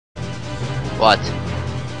What?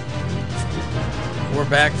 We're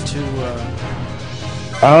back to,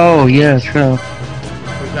 Oh, yeah, true.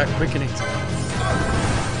 we've got quickening.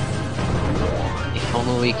 If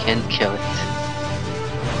only we can kill it.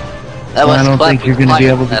 That was I don't think you're going to be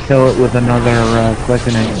able to left. kill it with another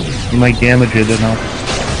quickening. You might damage it enough.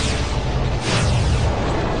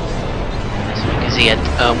 Because he had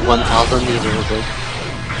 1,000 liters.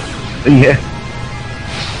 Yeah.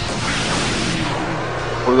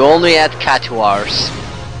 We only had Catuars.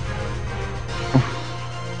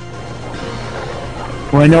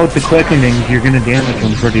 Well, I know with the quickenings, you're going to damage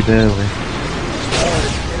them pretty badly.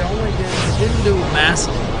 Oh, it didn't do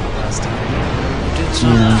massive last time. It did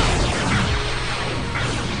some.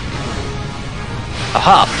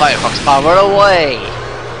 Aha! Firefox power away!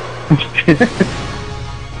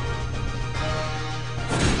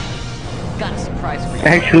 Got a surprise for you.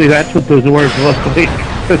 Actually, that's what those words look like.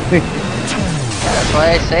 That's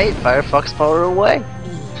why I say Firefox power away.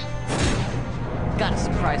 Got a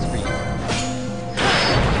surprise for you.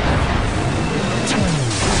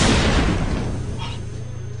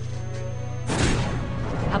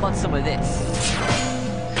 How about some of this?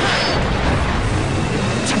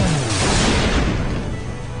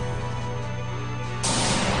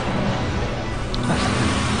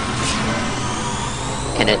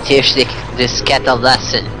 Can I teach this cat a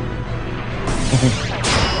lesson?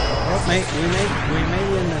 Well, we may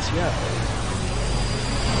win this yet.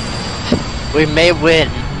 We may win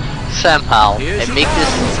somehow Here's and your make ball.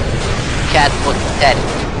 this cat look pathetic.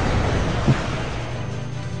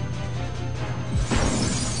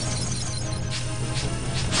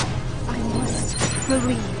 I must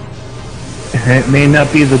believe. It may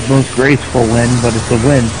not be the most graceful win, but it's a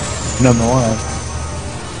win, nonetheless.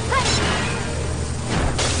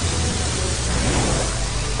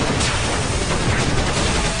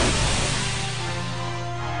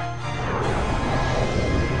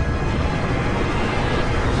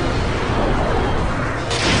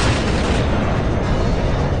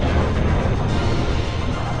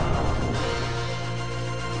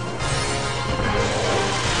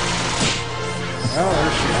 Well,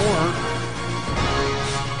 there's more.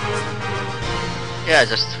 Yeah,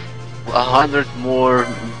 just 100 more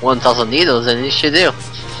 1,000 needles than it should do.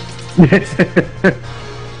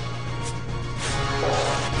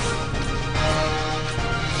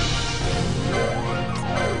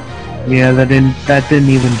 Yeah, that didn't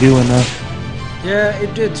even do enough. Yeah,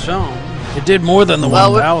 it did some. It did more than the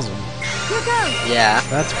Well, 1,000. Yeah,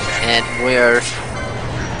 That's and we're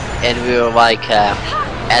like at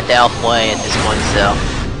the halfway at this point, so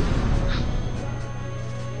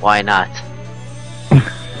why not?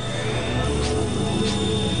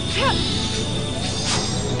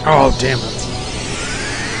 Oh, damn it.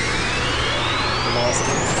 I lost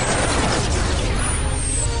it.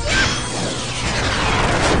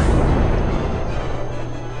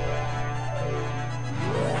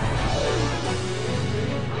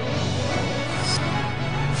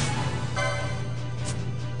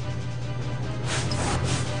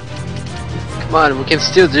 Come on, we can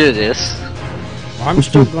still do this. I'm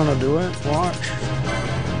still gonna do it. Watch.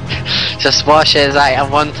 Just watch as I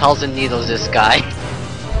have 1,000 needles this guy.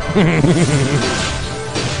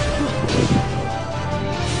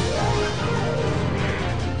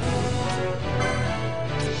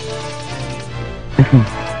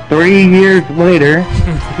 Three years later,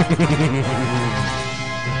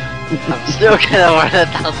 I'm still gonna run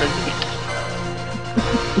 1,000 needles.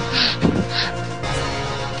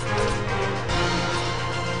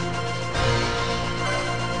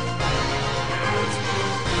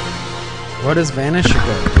 What does Vanish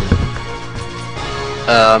go do?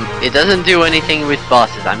 It doesn't do anything with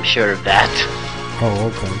bosses, I'm sure of that. Oh,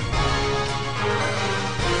 okay.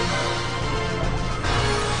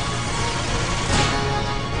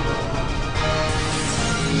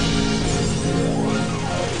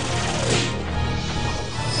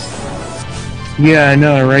 yeah, I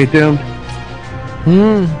know, right, Doom?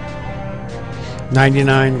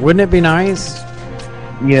 99. Wouldn't it be nice?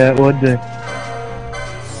 Yeah, it would do.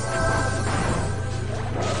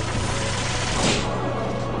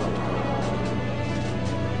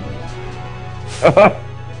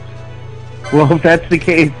 Well, if that's the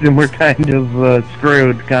case, then we're kind of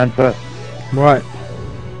screwed, Concept. What?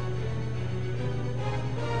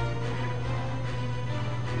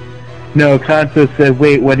 No, Concept said,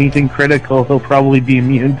 wait, when he's in critical, he'll probably be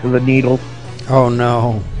immune to the needle. Oh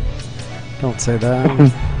no. Don't say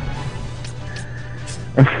that.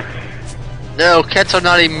 No, cats are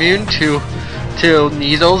not immune to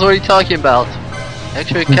needles. What are you talking about?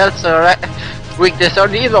 Actually, cats are weakness are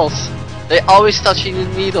needles. They always touching the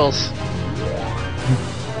needles.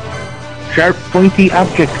 Sharp, pointy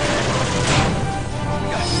objects.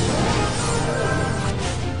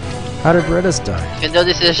 How did Redis die? Even though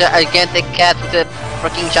this is a gigantic cat with a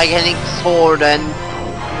freaking gigantic sword and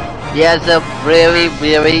he has a really,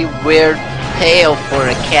 really weird tail for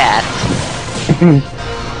a cat.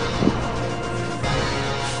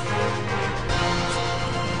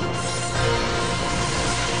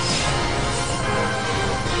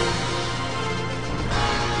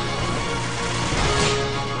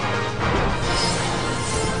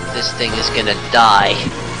 This thing is gonna die.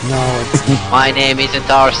 No, it's not. My name isn't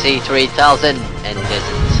RC3000, and it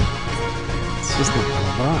isn't. It's just not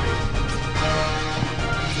gonna die.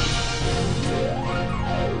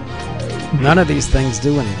 None of these things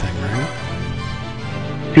do anything, right?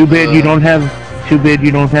 Too bad you don't have. Too bad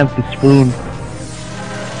you don't have the spoon.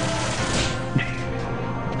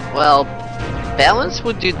 Well, balance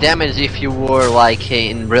would do damage if you were like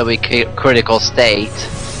in really critical state,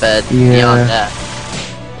 but beyond that.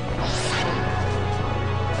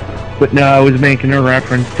 But no, I was making a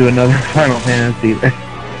reference to another Final Fantasy there.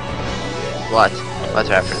 What? What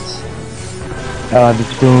reference? The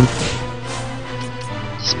spoon.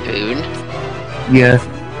 Spoon? Yeah.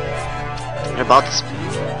 What about the spoon?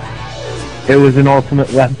 It was an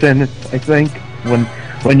ultimate weapon, I think.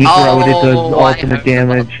 When you throw it, it does ultimate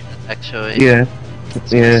damage. Actually. Yeah.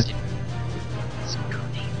 Yeah.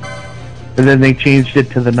 And then they changed it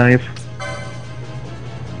to the knife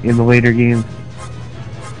in the later games.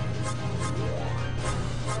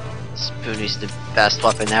 Spoon is the best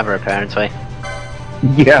weapon ever, apparently.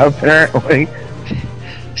 Yeah, apparently.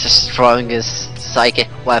 It's the strongest psychic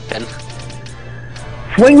weapon.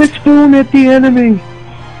 Swing the spoon at the enemy!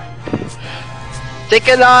 Take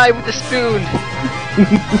an eye with the spoon!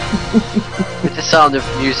 With the sound of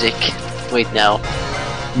music. Wait, no.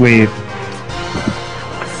 Wait.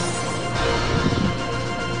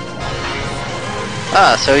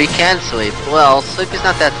 Ah, so you can sleep. Well, sleep is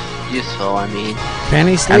not that useful, I mean.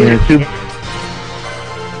 Penny I sleep? mean, it's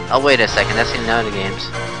Oh, wait a second, that's in other games.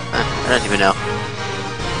 I don't even know.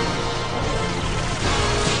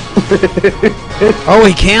 Oh,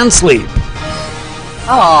 he can sleep.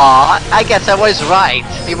 Oh, I guess I was right.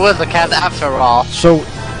 He was a cat after all.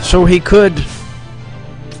 So he could.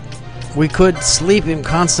 We could sleep him,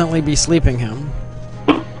 constantly be sleeping him,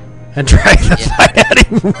 and drag the fight at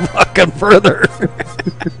him fucking further.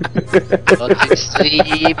 Go to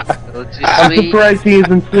sleep. Go to I'm sleep. surprised he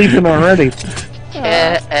isn't sleeping already.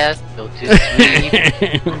 Cat, go to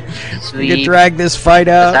sleep. We could drag this fight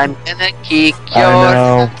out. I'm gonna kick I your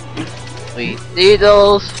know. with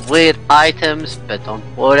needles, with items, but don't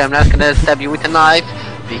worry, I'm not gonna stab you with a knife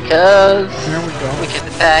because There we go. we can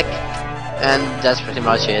attack, and that's pretty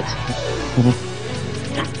much it.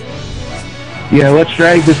 Yeah, let's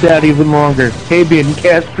drag this out even longer. Tebian,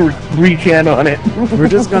 cast regen on it. We're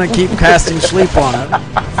just gonna keep casting sleep on it,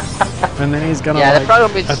 and then he's gonna Yeah, the like,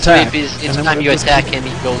 problem with attack. sleep is each And then time we'll you just attack keep- him,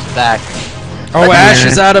 he goes back. Oh, But- Ash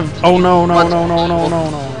is out of. Oh no no no no no no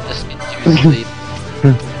no. Just into sleep.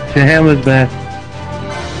 Sahama's back.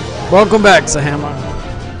 Welcome back, Sahama.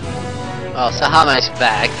 Oh, Sahama is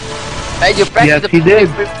back. And you Yes, practice he did.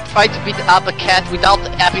 try to beat up a cat without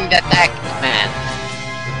having the attack, man.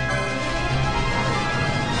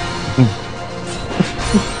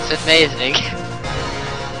 It's amazing.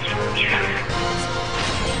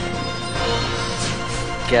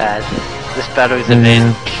 God, this battle is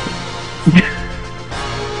amazing.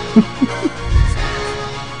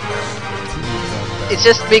 It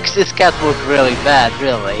just makes this cat look really bad,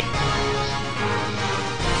 really.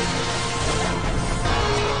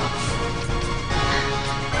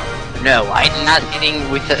 No, I'm not hitting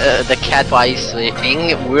with the cat while he's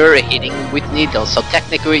sleeping. We're hitting with needles, so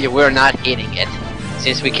technically we're not hitting it,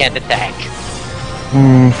 since we can't attack.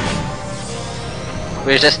 Hmm.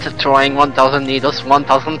 We're just throwing 1,000 needles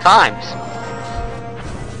 1,000 times.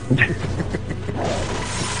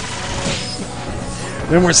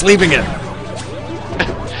 Then we're sleeping it.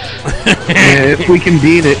 Yeah, if we can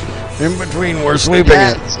beat it. In between, we're sleeping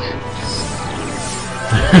it.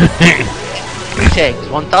 It takes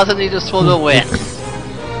 1,000 needles for the win.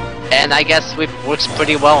 And I guess it works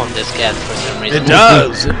pretty well on this cat for some reason. It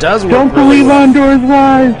does. It does work. Don't really believe well. Ondor's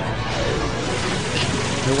lies!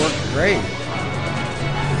 It worked great.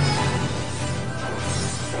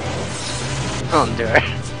 Under.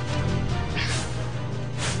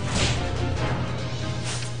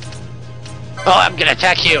 Oh, I'm gonna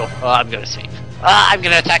attack you! Oh, I'm gonna sweep. Ah, I'm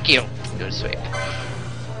gonna attack you! I'm gonna sweep.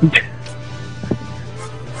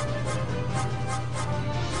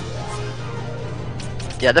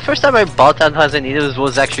 Yeah, the first time I bought that Thousand Needles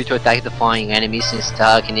was actually to attack the flying enemies, since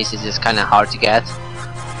telekinesis is kinda hard to get.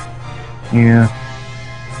 Yeah.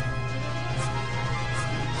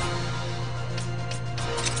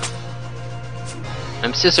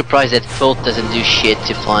 I'm still surprised that float doesn't do shit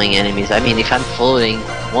to flying enemies. I mean, if I'm floating,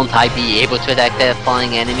 won't I be able to attack the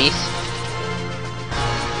flying enemies?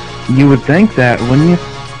 You would think that, wouldn't you?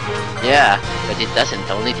 Yeah, but it doesn't.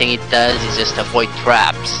 The only thing it does is just avoid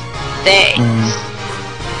traps. Thanks!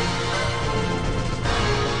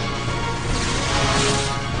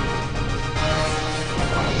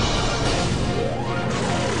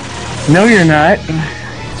 No, you're not.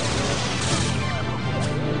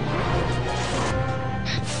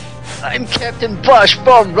 I'm Captain Bush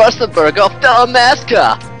von Rustenberg of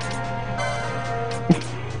Dalmasca!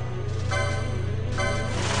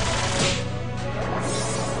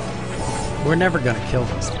 We're never gonna kill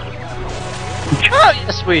this guy. Oh,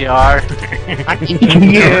 yes we are!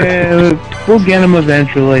 Yeah, we'll get him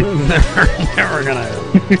eventually. Never gonna.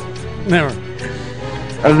 Never.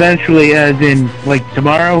 Eventually, as in, like,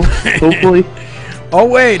 tomorrow, hopefully. Oh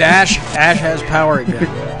wait, Ash has power again.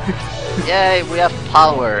 Yay, we have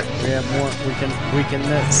power. We have more. We can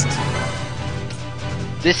mist.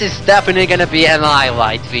 This is definitely gonna be an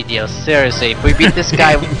highlight video, seriously. If we beat this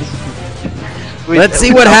guy... Let's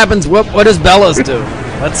see what happens. What does Bellas do?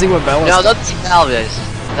 Let's see what Bellas No, does. don't see Bellas.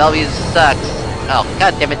 Bellas sucks. Oh,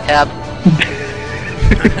 god damn it, Tab.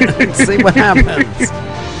 Let's see what happens.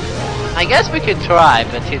 I guess we could try,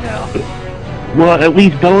 but you know. Well, at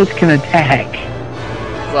least Bellas can attack.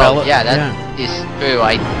 Well, Bella- yeah, that is true,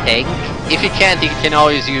 I think. If you can't, you can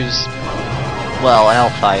always use, well,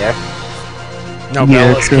 Hellfire. No,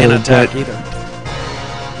 Yeah, Bellas true, can't attack but-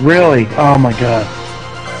 either. Really? Oh my god.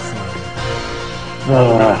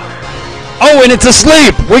 Oh, and it's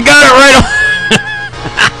asleep. We got it right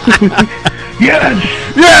on. Yes!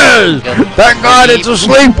 Yes! Thank God it's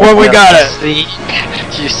asleep when we got it.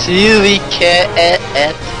 You silly cat.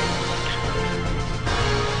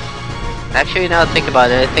 Actually, now that I think about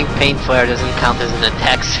it, I think Paint Flare doesn't count as an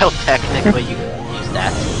attack, so technically you can use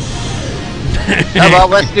that. Oh well,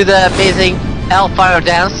 let's do the amazing Hellfire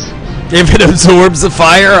dance. If it absorbs the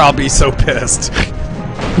fire, I'll be so pissed.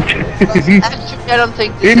 Actually, I don't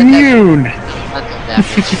think this Immune! attack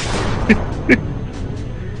damage.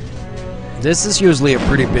 This is usually a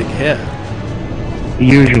pretty big hit.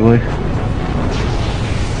 Usually.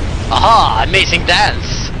 Aha! Amazing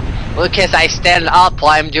dance! Look as I stand up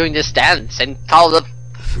while I'm doing this dance and call the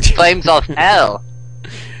flames of hell.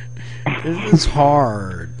 This is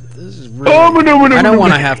hard. This is really... I don't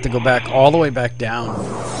want to have to go back all the way back down.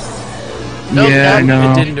 No, Yeah, I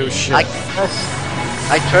know. It didn't do shit. I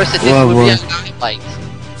trusted this Well, would well. be a highlight.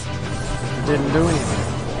 It didn't do anything.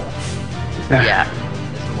 Yeah,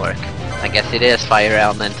 doesn't work. I guess it is fire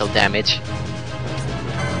elemental damage.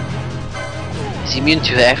 Is immune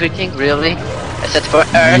to everything, really? Except for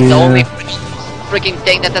Earth, the only freaking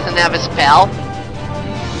thing that doesn't have a spell?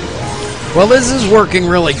 Well, this is working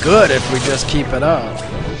really good if we just keep it up.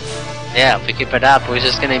 Yeah, if we keep it up, we're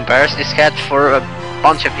just gonna embarrass this cat for a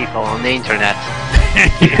bunch of people on the internet.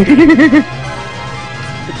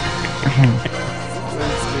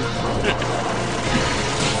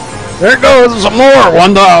 There goes some more.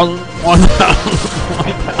 1,000. 1,000.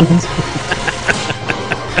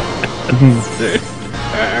 1,000.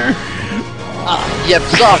 You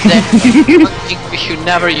absorbed that. I think we should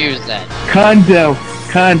never use that. Kondo.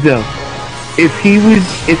 If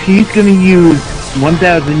he's gonna use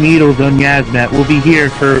 1,000 needles on Yasmat, we'll be here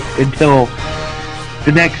for until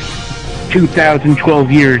the next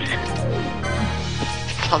 2,012 years.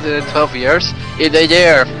 112 years? In the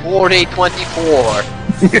year 4024.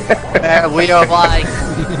 We are like,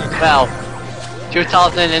 well,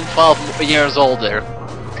 2012 years older.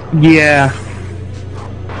 Yeah.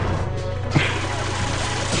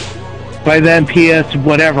 By then, PS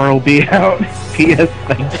whatever will be out. PS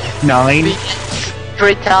like 9.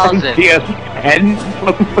 3000. PS 10.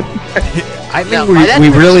 I think No, by that we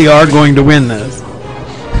time- really are going to win this.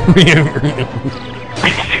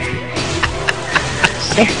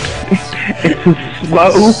 It's a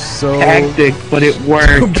slow So tactic, but it works.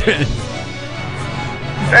 stupid.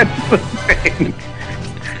 That's the thing.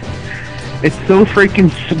 It's so freaking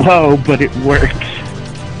slow, but it works.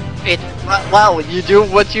 Well, you do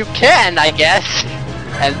what you can, I guess.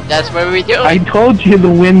 And that's what we do. I told you the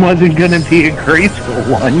win wasn't gonna be a graceful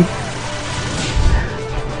one.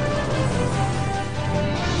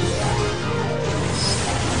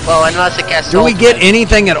 Well, unless it gets Do we ultimate. get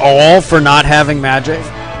anything at all for not having magic?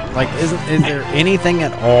 Like, is there anything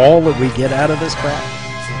at all that we get out of this crap?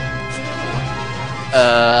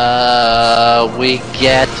 We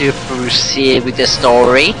get to proceed with the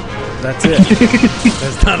story. That's it.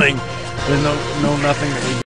 There's nothing. There's no nothing that we